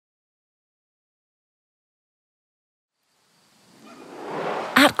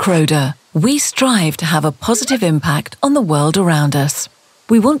At Croda, we strive to have a positive impact on the world around us.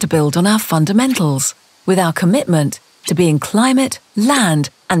 We want to build on our fundamentals, with our commitment to being climate,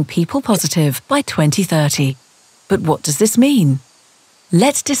 land and people positive by 2030. But what does this mean?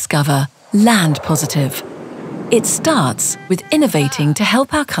 Let's discover Land Positive. It starts with innovating to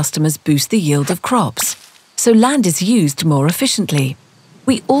help our customers boost the yield of crops, so land is used more efficiently.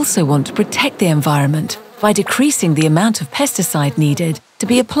 We also want to protect the environment by decreasing the amount of pesticide needed to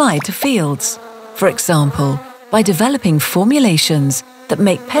be applied to fields. For example, by developing formulations that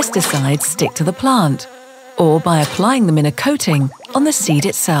make pesticides stick to the plant, or by applying them in a coating on the seed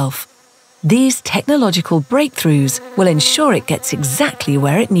itself. These technological breakthroughs will ensure it gets exactly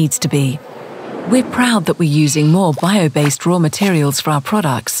where it needs to be. We're proud that we're using more bio-based raw materials for our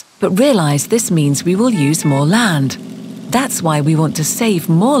products, but realise this means we will use more land. That's why we want to save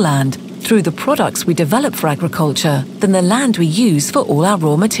more land through the products we develop for agriculture than the land we use for all our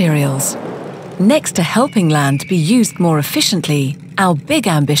raw materials. Next to helping land be used more efficiently, our big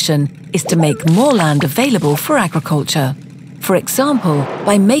ambition is to make more land available for agriculture. For example,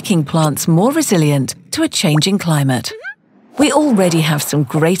 by making plants more resilient to a changing climate. We already have some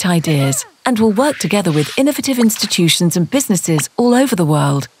great ideas and will work together with innovative institutions and businesses all over the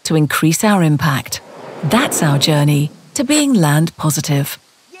world to increase our impact. That's our journey to being land positive.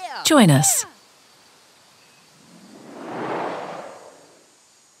 Join us.